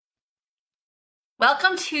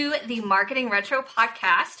Welcome to the Marketing Retro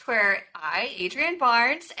podcast, where I, Adrienne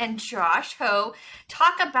Barnes, and Josh Ho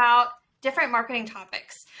talk about different marketing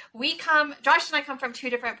topics. Josh and I come from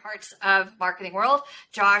two different parts of marketing world.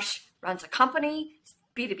 Josh runs a company,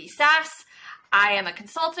 B2B SaaS. I am a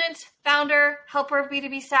consultant, founder, helper of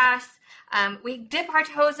B2B SaaS. We dip our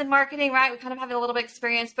toes in marketing, right? We kind of have a little bit of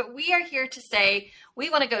experience, but we are here to say we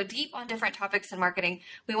want to go deep on different topics in marketing.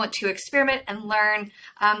 We want to experiment and learn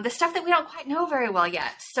the stuff that we don't quite know very well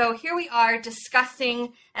yet. So here we are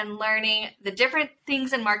discussing and learning the different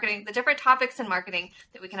things in marketing, the different topics in marketing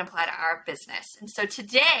that we can apply to our business. And so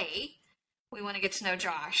today we want to get to know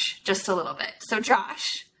Josh just a little bit. So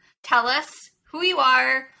Josh, tell us who you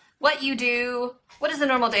are, what you do, what does a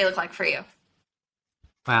normal day look like for you?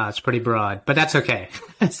 Wow, it's pretty broad, but that's okay.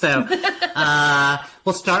 So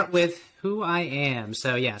we'll start with who I am.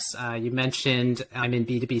 So yes, you mentioned I'm in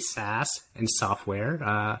B2B SaaS and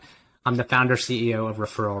software. I'm the founder CEO of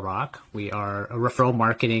Referral Rock. We are a referral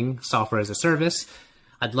marketing software as a service.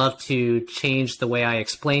 I'd love to change the way I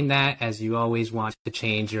explain that, as you always want to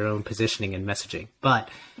change your own positioning and messaging. But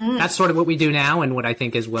that's sort of what we do now, and what I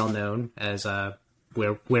think is well known as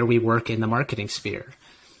where we work in the marketing sphere.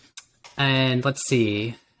 And let's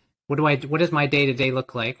see, what does my day-to-day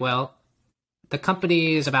look like? Well, the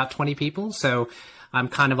company is about 20 people, so I'm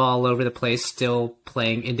kind of all over the place, still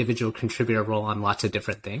playing individual contributor role on lots of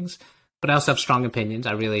different things. But I also have strong opinions.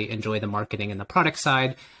 I really enjoy the marketing and the product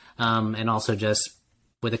side. And also just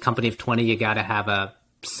with a company of 20, you got to have a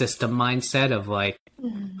system mindset of like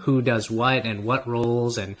who does what and what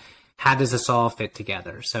roles and how does this all fit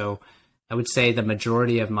together. So I would say the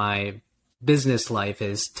majority of my business life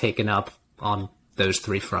is taken up on those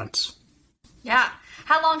three fronts. Yeah.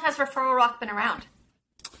 How long has Referral Rock been around?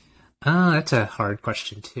 That's a hard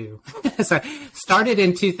question too. So I started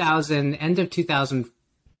in end of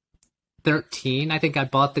 2013. I think I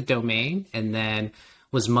bought the domain and then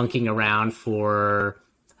was monkeying around for,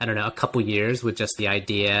 a couple years with just the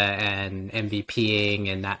idea and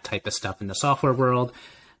MVPing and that type of stuff in the software world.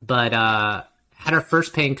 But had our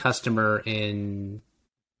first paying customer in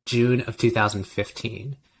June of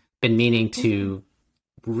 2015. Been meaning to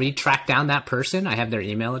retrack down that person. I have their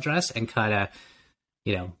email address and kind of,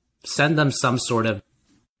 send them some sort of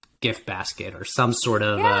gift basket or some sort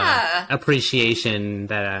of appreciation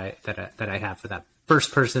that I have for that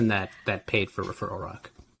first person that paid for Referral Rock.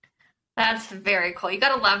 That's very cool. You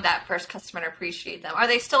got to love that first customer and appreciate them. Are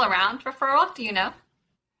they still around, Referral Rock? Do you know?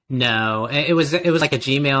 No, it was like a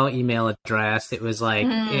Gmail email address. It was like,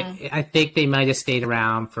 I think they might have stayed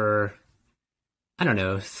around for,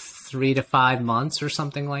 3 to 5 months or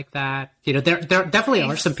something like that. There definitely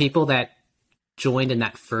are some people that joined in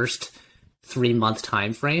that first 3-month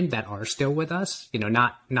time frame that are still with us.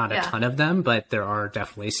 Not a ton of them, but there are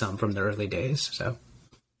definitely some from the early days. So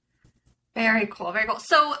very cool, very cool.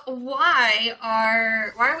 So why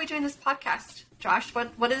are we doing this podcast, Josh?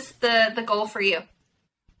 What is the goal for you?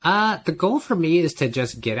 The goal for me is to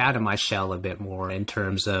just get out of my shell a bit more in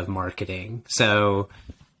terms of marketing. So,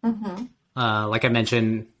 like I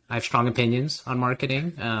mentioned, I have strong opinions on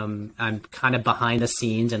marketing. I'm kind of behind the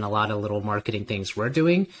scenes in a lot of little marketing things we're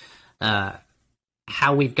doing.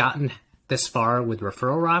 How we've gotten this far with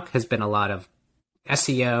Referral Rock has been a lot of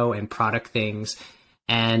SEO and product things.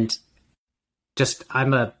 And just,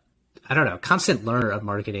 I'm a constant learner of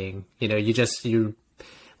marketing. You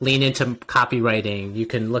lean into copywriting. You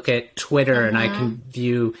can look at Twitter and I can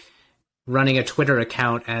view running a Twitter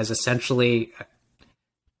account as essentially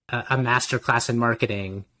a masterclass in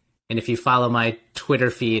marketing. And if you follow my Twitter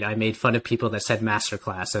feed, I made fun of people that said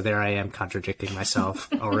masterclass. So there I am contradicting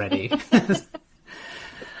myself already.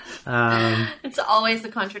 It's always the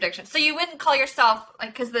contradiction. So you wouldn't call yourself,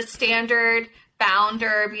 because the standard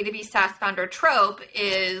founder, B2B SaaS founder trope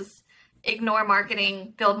is ignore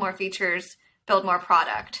marketing, build more features, build more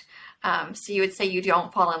product. So you would say you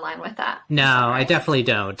don't fall in line with that? No, right? I definitely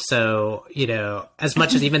don't. So, as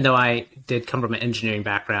much as even though I did come from an engineering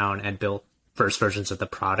background and built first versions of the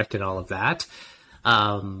product and all of that,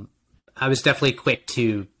 I was definitely quick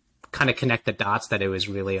to kind of connect the dots that it was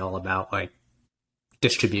really all about like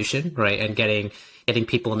distribution, right? And getting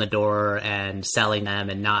people in the door and selling them,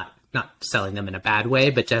 and not selling them in a bad way,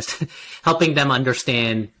 but just helping them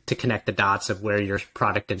understand to connect the dots of where your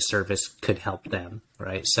product and service could help them,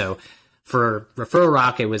 right? So for Referral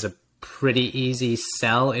Rock, it was a pretty easy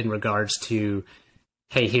sell in regards to,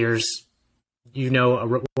 hey, here's,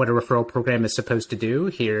 what a referral program is supposed to do.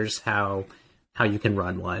 Here's how you can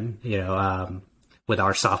run one, with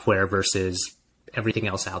our software versus everything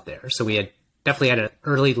else out there. So we definitely had an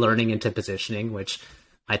early learning into positioning, which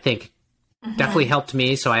I think definitely helped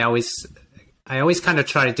me. So I I always kind of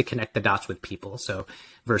try to connect the dots with people. So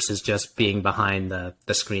versus just being behind the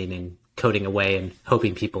screen and coding away and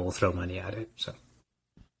hoping people will throw money at it. So.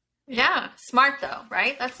 Yeah, smart though,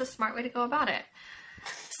 right? That's the smart way to go about it.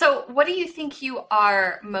 So what do you think you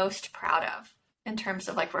are most proud of in terms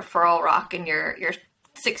of like Referral Rock and your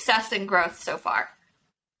success and growth so far?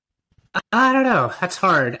 I don't know. That's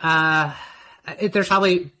hard. There's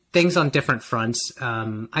probably things on different fronts.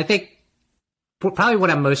 I think probably what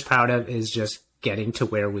I'm most proud of is just getting to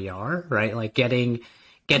where we are, right? Like getting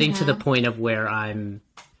to the point of where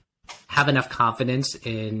have enough confidence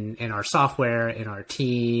in our software, in our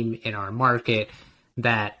team, in our market,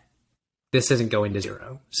 that this isn't going to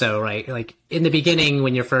zero. So, right, like in the beginning,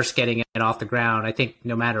 when you're first getting it off the ground, I think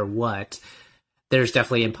no matter what, there's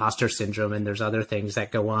definitely imposter syndrome, and there's other things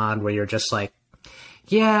that go on where you're just like,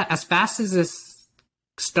 yeah, as fast as this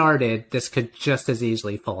started, this could just as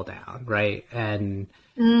easily fall down, right? And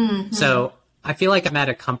so I feel like I'm at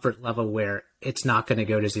a comfort level where it's not going to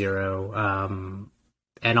go to zero.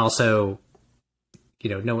 And also,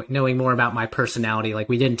 knowing more about my personality, like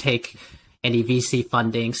we didn't take any VC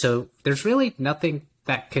funding, so there's really nothing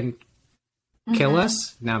that can kill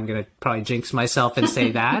us. Now I'm going to probably jinx myself and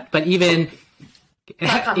say that, but even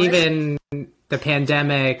the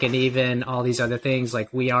pandemic and even all these other things,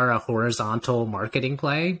 like we are a horizontal marketing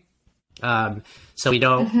play. So we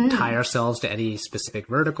don't tie ourselves to any specific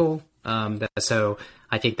vertical. So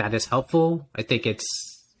I think that is helpful. I think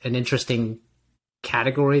it's an interesting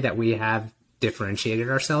category that we have differentiated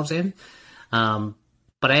ourselves in.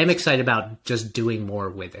 But I am excited about just doing more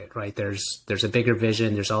with it, right? There's a bigger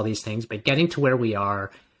vision, there's all these things, but getting to where we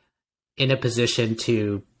are in a position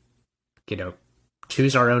to,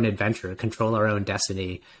 choose our own adventure, control our own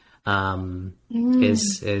destiny,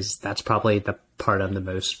 is that's probably the part I'm the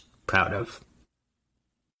most proud of.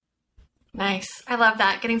 Nice. I love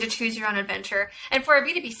that. Getting to choose your own adventure. And for a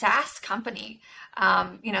B2B SaaS company,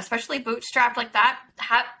 especially bootstrapped like that,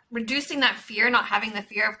 reducing that fear, not having the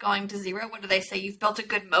fear of going to zero. What do they say? You've built a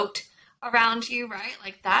good moat around you, right?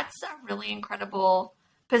 Like that's a really incredible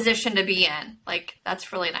position to be in. Like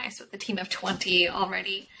that's really nice with the team of 20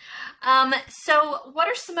 already. So what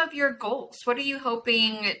are some of your goals? What are you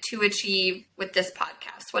hoping to achieve with this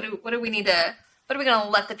podcast? What are we going to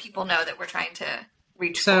let the people know that we're trying to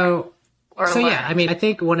reach for? Yeah, I mean, I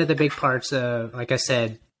think one of the big parts of, like I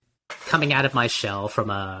said, coming out of my shell from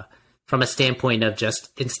a standpoint of just,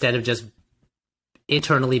 instead of just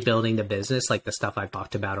internally building the business, like the stuff I've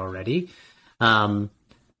talked about already,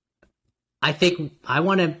 I think I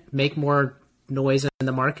want to make more noise in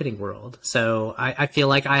the marketing world. So I feel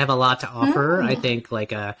like I have a lot to offer. I think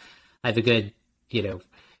like I have a good,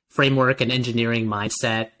 framework and engineering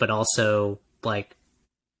mindset, but also like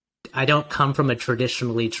I don't come from a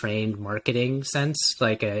traditionally trained marketing sense,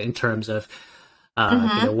 like in terms of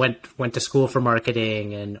went to school for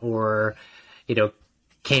marketing or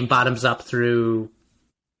came bottoms up through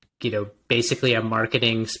basically a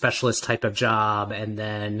marketing specialist type of job and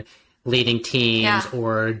then leading teams,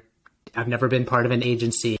 or I've never been part of an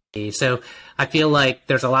agency. So I feel like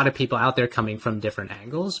there's a lot of people out there coming from different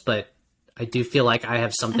angles, but I do feel like I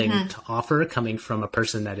have something to offer coming from a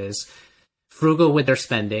person that is frugal with their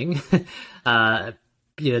spending.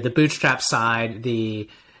 The bootstrap side,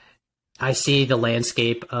 I see the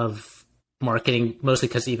landscape of marketing mostly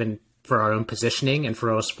because even for our own positioning and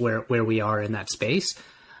for us where we are in that space,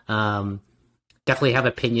 definitely have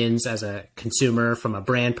opinions as a consumer from a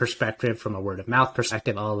brand perspective, from a word of mouth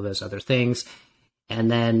perspective, all of those other things. And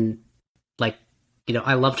then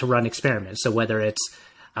I love to run experiments. So whether it's,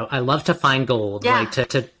 I love to find gold, like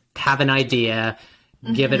to have an idea,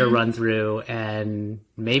 give it a run through, and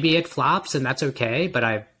maybe it flops and that's okay. But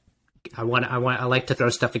I like to throw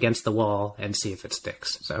stuff against the wall and see if it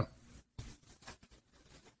sticks. So.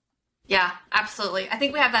 Yeah, absolutely. I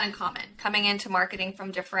think we have that in common, coming into marketing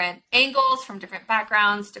from different angles, from different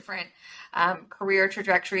backgrounds, different career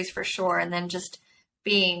trajectories for sure. And then just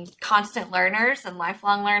being constant learners and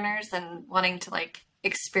lifelong learners and wanting to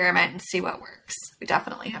experiment and see what works. We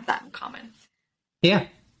definitely have that in common. Yeah.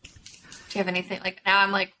 Do you have anything now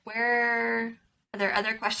I'm where are there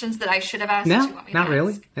other questions that I should have asked? No, not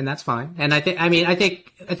really. And that's fine. And I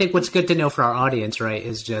think what's good to know for our audience, right,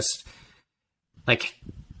 is just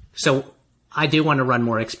so I do want to run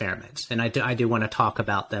more experiments, and I do want to talk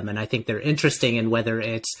about them. And I think they're interesting, and whether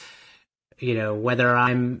it's, whether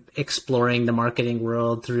I'm exploring the marketing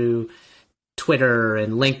world through Twitter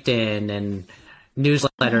and LinkedIn and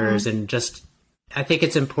newsletters, and just, I think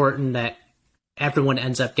it's important that everyone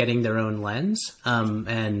ends up getting their own lens.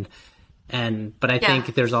 But I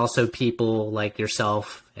think there's also people like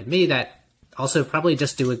yourself and me that also probably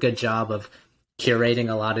just do a good job of curating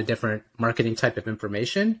a lot of different marketing type of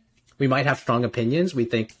information. We might have strong opinions. We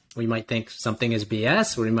might think something is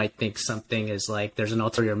BS, or we might think something is like there's an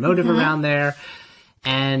ulterior motive around there.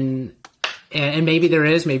 And maybe there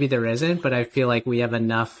is, maybe there isn't, but I feel like we have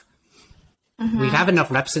enough we have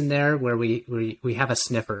enough reps in there where we have a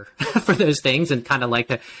sniffer for those things and kind of like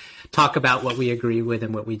to talk about what we agree with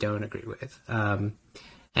and what we don't agree with.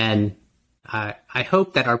 And I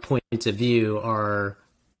hope that our points of view are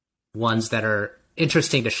ones that are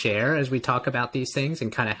interesting to share as we talk about these things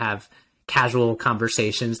and kind of have casual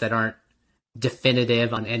conversations that aren't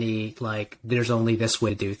definitive on any, like, there's only this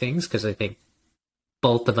way to do things. Because I think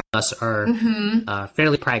both of us are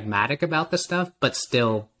fairly pragmatic about the stuff, but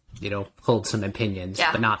still, hold some opinions,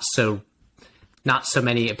 but not so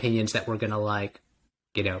many opinions that we're going to like,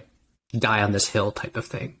 die on this hill type of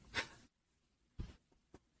thing.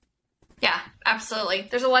 Yeah, absolutely.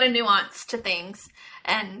 There's a lot of nuance to things.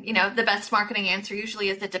 And, the best marketing answer usually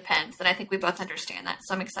is it depends. And I think we both understand that.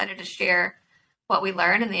 So I'm excited to share what we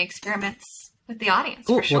learn and the experiments with the audience.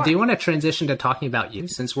 Cool. For sure. Well, do you want to transition to talking about you,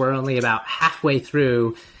 since we're only about halfway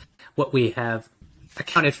through what we have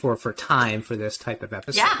accounted for time for this type of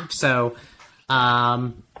episode? Yeah. So,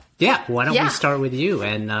 why don't we start with you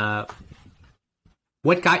and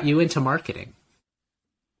what got you into marketing?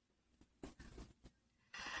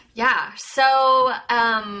 Yeah. So,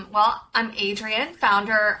 I'm Adrienne,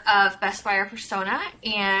 founder of Best Buyer Persona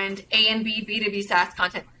and A&B B2B SaaS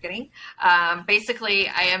content marketing. Basically,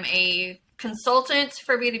 I am a consultant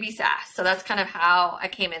for B2B SaaS. So that's kind of how I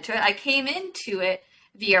came into it. I came into it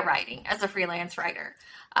via writing as a freelance writer.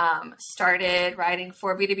 Started writing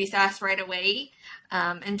for B2B SaaS right away,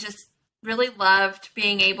 and just really loved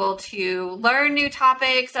being able to learn new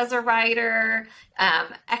topics as a writer,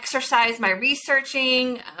 exercise my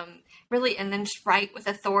researching, and then just write with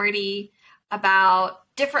authority about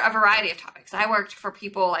a variety of topics. I worked for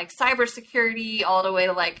people like cybersecurity all the way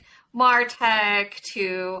to like MarTech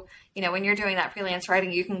to, when you're doing that freelance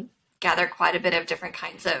writing, you can gather quite a bit of different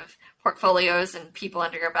kinds of portfolios and people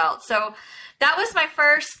under your belt. So that was my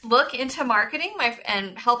first look into marketing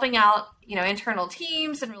and helping out, internal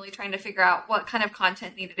teams and really trying to figure out what kind of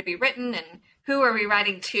content needed to be written and who are we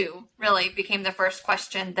writing to really became the first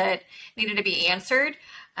question that needed to be answered.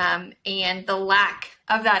 And the lack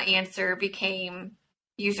of that answer became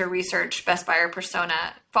user research, Best Buyer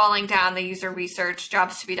Persona, falling down the user research,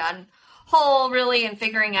 jobs to be done hole really, and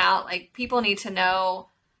figuring out like people need to know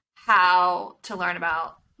how to learn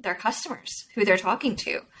about their customers, who they're talking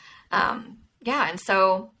to. And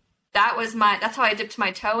so that's how I dipped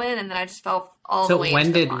my toe in, and then I just fell all the way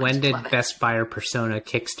into the pond. So when did Best Buyer Persona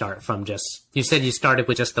kickstart from you said you started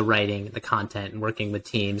with just the writing, the content, and working with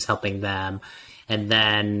teams, helping them, and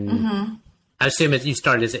then I assume you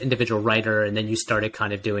started as an individual writer, and then you started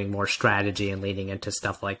kind of doing more strategy and leading into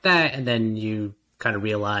stuff like that, and then you kind of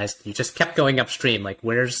realized you just kept going upstream, like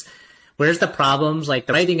where's the problems? Like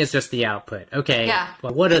the writing is just the output. Okay. Yeah.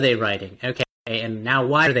 Well, what are they writing? Okay. And now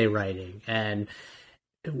why are they writing? And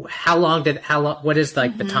what is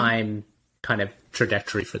like the time kind of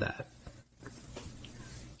trajectory for that?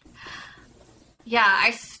 Yeah,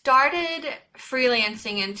 I started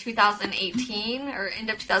freelancing in 2018 or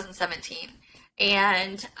end of 2017.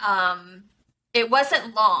 And it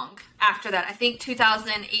wasn't long after that. I think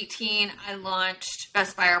 2018, I launched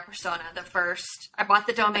Best Buyer Persona, I bought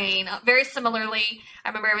the domain very similarly. I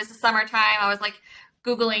remember it was the summertime. I was like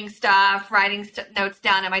Googling stuff, writing notes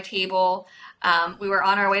down at my table. We were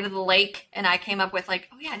on our way to the lake and I came up with like,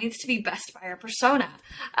 it needs to be Best Buyer Persona.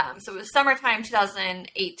 So it was summertime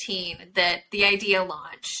 2018 that the idea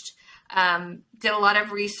launched. Did a lot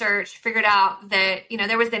of research, figured out that,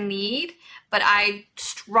 there was a need, but I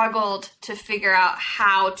struggled to figure out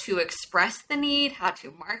how to express the need, how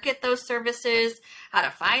to market those services, how to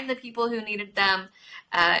find the people who needed them.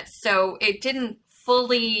 So it didn't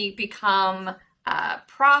fully become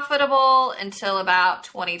profitable until about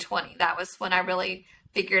 2020. That was when I really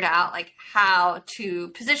figured out like how to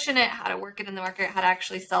position it, how to work it in the market, how to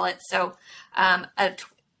actually sell it. So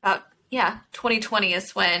about 2020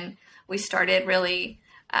 is when we started really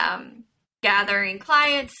gathering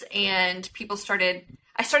clients, and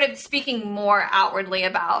I started speaking more outwardly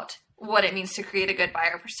about what it means to create a good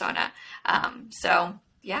buyer persona.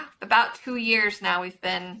 About 2 years now we've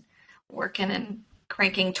been working and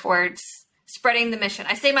cranking towards spreading the mission.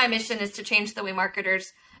 I say my mission is to change the way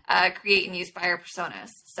marketers create and use buyer personas.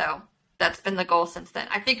 So that's been the goal since then.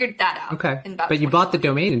 I figured that out. Okay. But you bought the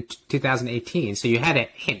domain in 2018, so you had a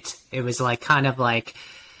hint. It was like kind of like,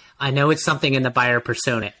 I know it's something in the buyer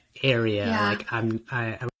persona area. Yeah. Like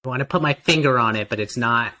I want to put my finger on it, but it's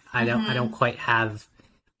not. I don't quite have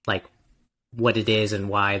like what it is and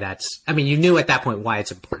why I mean, you knew at that point why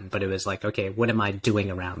it's important, but it was like, okay, what am I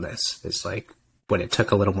doing around this? Is like when it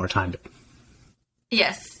took a little more time to.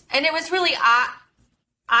 Yes. And it was really, I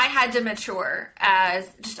had to mature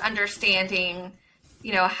as just understanding,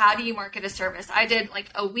 how do you market a service? I did like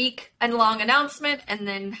a week and long announcement and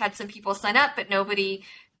then had some people sign up, but nobody,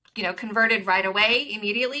 converted right away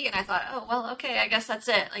immediately. And I thought, oh, well, okay, I guess that's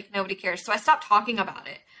it. Like nobody cares. So I stopped talking about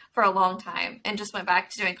it for a long time and just went back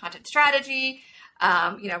to doing content strategy,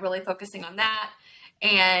 really focusing on that.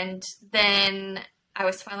 And then I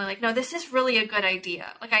was finally like, no, this is really a good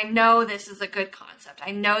idea. Like, I know this is a good concept.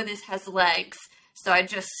 I know this has legs. So I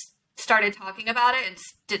just started talking about it and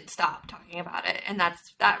didn't stop talking about it. And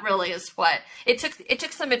that really is what it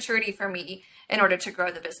took some maturity for me in order to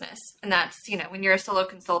grow the business. And that's, when you're a solo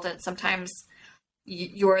consultant, sometimes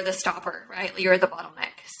you're the stopper, right? You're the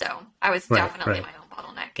bottleneck. So I was definitely my own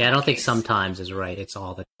bottleneck. Yeah, I don't think sometimes is right. It's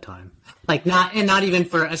all the time. Like not even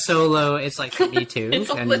for a solo. It's like for me too, and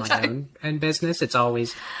my own business. It's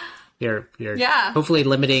always you're hopefully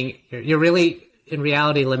limiting. You're really in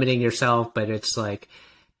reality limiting yourself, but it's like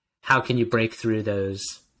how can you break through those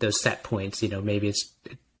set points? Maybe it's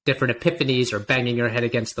different epiphanies or banging your head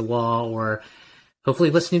against the wall or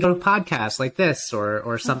hopefully listening to a podcast like this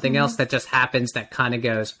or something else that just happens that kind of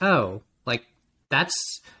goes, oh, like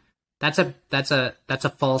that's a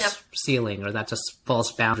false ceiling or that's a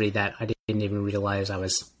false boundary that I didn't even realize I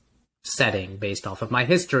was setting based off of my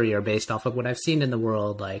history or based off of what I've seen in the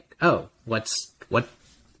world. Like, oh,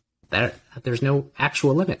 there's no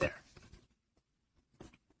actual limit there.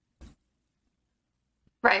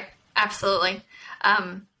 Right. Absolutely.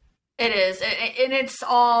 It is. And it's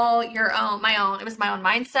all it was my own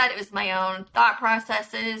mindset. It was my own thought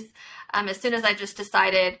processes. As soon as I just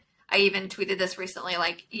decided, I even tweeted this recently,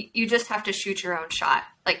 like you just have to shoot your own shot,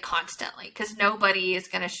 like constantly, because nobody is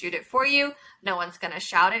going to shoot it for you. No one's going to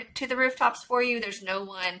shout it to the rooftops for you. There's no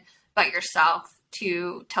one but yourself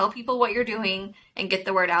to tell people what you're doing and get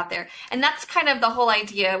the word out there. And that's kind of the whole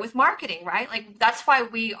idea with marketing, right? Like that's why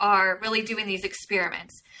we are really doing these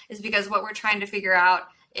experiments, is because what we're trying to figure out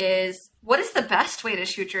is what is the best way to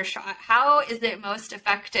shoot your shot? How is it most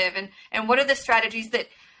effective? And what are the strategies that,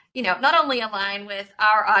 not only align with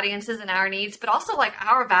our audiences and our needs, but also like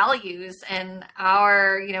our values and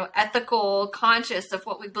our, ethical conscious of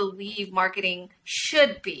what we believe marketing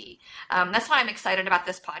should be. That's why I'm excited about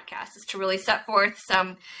this podcast, is to really set forth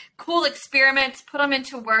some cool experiments, put them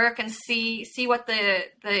into work and see what the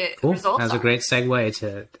cool. results are. That was a great segue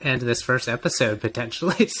to end this first episode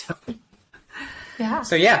potentially. So. Yeah.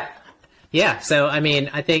 So yeah. So, I mean,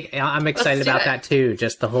 I think I'm excited about that too.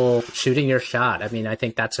 Just the whole shooting your shot. I mean, I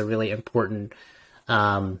think that's a really important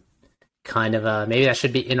kind of maybe that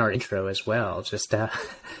should be in our intro as well. Just,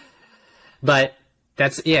 but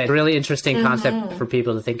that's, a really interesting concept for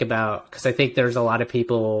people to think about, because I think there's a lot of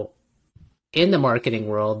people in the marketing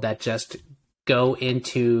world that just go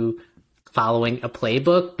into following a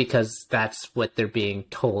playbook because that's what they're being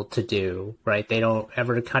told to do, right? They don't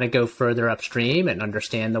ever kind of go further upstream and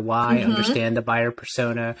understand the why, understand the buyer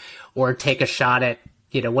persona, or take a shot at,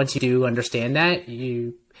 once you do understand that,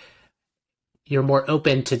 you're more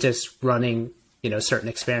open to just running, certain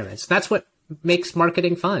experiments. That's what makes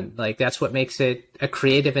marketing fun. Like that's what makes it a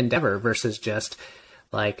creative endeavor versus just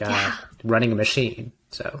like running a machine.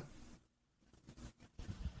 So.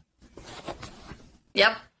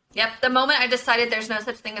 Yep. The moment I decided there's no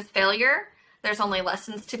such thing as failure, there's only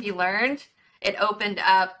lessons to be learned, it opened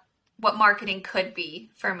up what marketing could be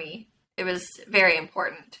for me. It was very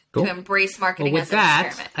important to embrace marketing as an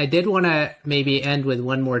experiment. I did want to maybe end with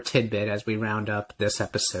one more tidbit as we round up this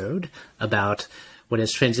episode about what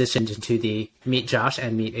has transitioned into the Meet Josh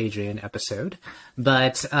and Meet Adrienne episode.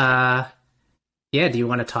 But do you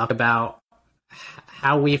want to talk about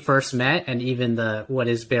how we first met and even what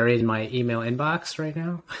is buried in my email inbox right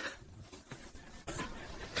now?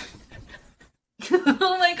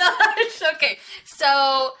 Oh my gosh. Okay.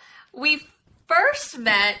 So we first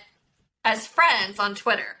met as friends on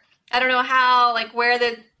Twitter. I don't know how, where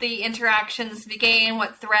the interactions began,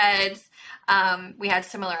 what threads. We had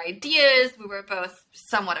similar ideas. We were both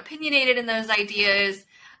somewhat opinionated in those ideas.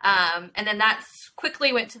 And then that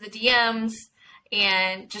quickly went to the DMs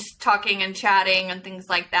and just talking and chatting and things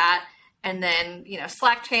like that. And then,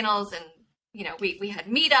 Slack channels and, we had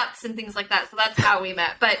meetups and things like that. So that's how we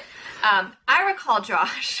met. But I recall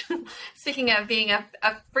Josh, speaking of being a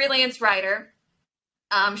freelance writer,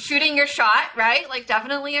 shooting your shot, right? Like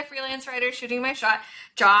definitely a freelance writer shooting my shot.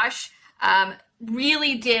 Josh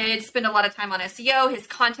really did spend a lot of time on SEO. His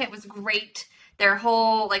content was great. their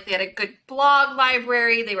whole, like, they had a good blog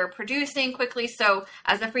library. They were producing quickly. So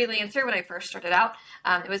as a freelancer, when I first started out,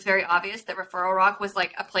 it was very obvious that Referral Rock was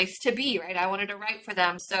like a place to be, right? I wanted to write for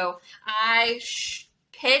them. So I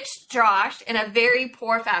pitched Josh in a very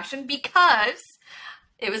poor fashion because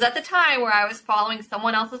it was at the time where I was following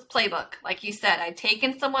someone else's playbook. Like you said, I'd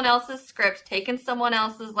taken someone else's script, taken someone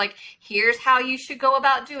else's, like, here's how you should go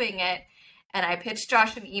about doing it. And I pitched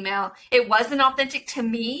Josh an email. It wasn't authentic to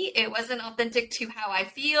me. It wasn't authentic to how I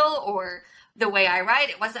feel or the way I write.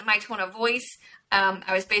 It wasn't my tone of voice.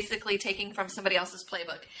 I was basically taking from somebody else's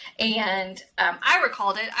playbook. And I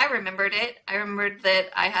recalled it. I remembered it. I remembered that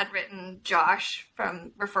I had written Josh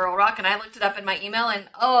from Referral Rock, and I looked it up in my email, and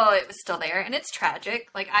it was still there. And it's tragic.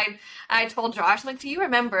 Like, I told Josh, like, do you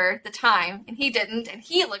remember the time? And he didn't, and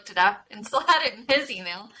he looked it up and still had it in his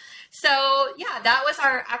email. So yeah, that was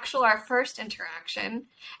our first interaction.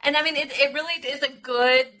 And I mean, it really is a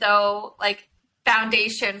good, though, like,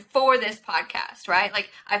 foundation for this podcast, right? Like,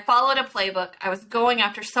 I followed a playbook. I was going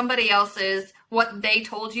after somebody else's, what they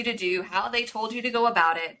told you to do, how they told you to go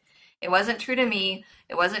about it. It wasn't true to me.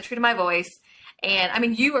 It wasn't true to my voice. And I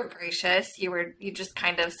mean, you were gracious. You just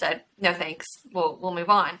kind of said, no, thanks. We'll move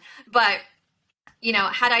on. But, you know,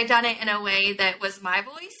 had I done it in a way that was my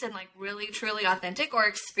voice and, like, really, truly authentic, or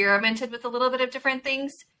experimented with a little bit of different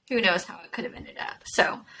things, who knows how it could have ended up.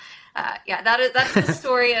 So, that's the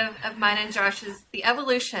story of mine and Josh's, the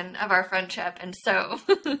evolution of our friendship. And so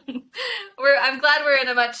I'm glad we're in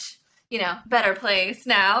a much, you know, better place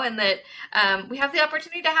now, and that we have the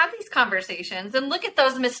opportunity to have these conversations and look at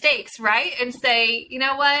those mistakes, right? And say, you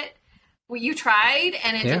know what? Well, you tried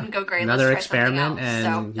and it didn't go great. Another Let's try experiment,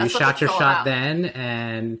 and you shot your shot then,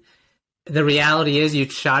 and the reality is you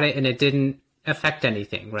shot it and it didn't affect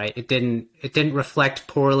anything, right? It didn't reflect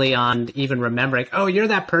poorly on even remembering, oh, you're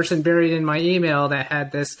that person buried in my email that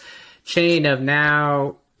had this chain of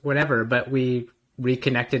now whatever, but we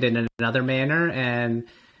reconnected in another manner, and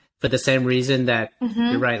for the same reason that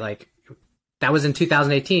you're right, like, that was in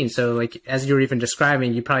 2018. So, like, as you were even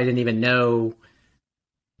describing, you probably didn't even know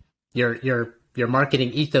your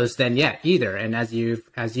marketing ethos then yet either. And as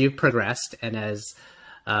you've progressed and as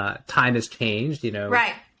time has changed, you know,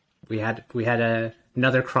 right. We had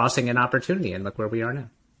another crossing and opportunity, and look where we are now.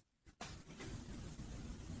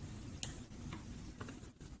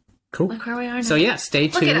 Cool. Look where we are now. So yeah, stay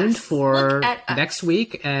tuned for next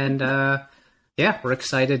week, and we're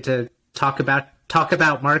excited to talk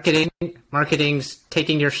about marketing's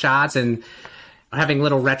taking your shots and having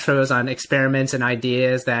little retros on experiments and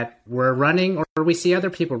ideas that we're running or we see other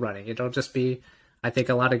people running. It'll just be, I think,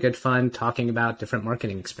 a lot of good fun talking about different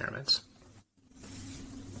marketing experiments.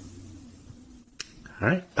 All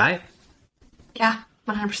right. Bye. Yeah,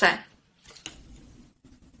 100%.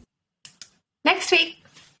 Next week.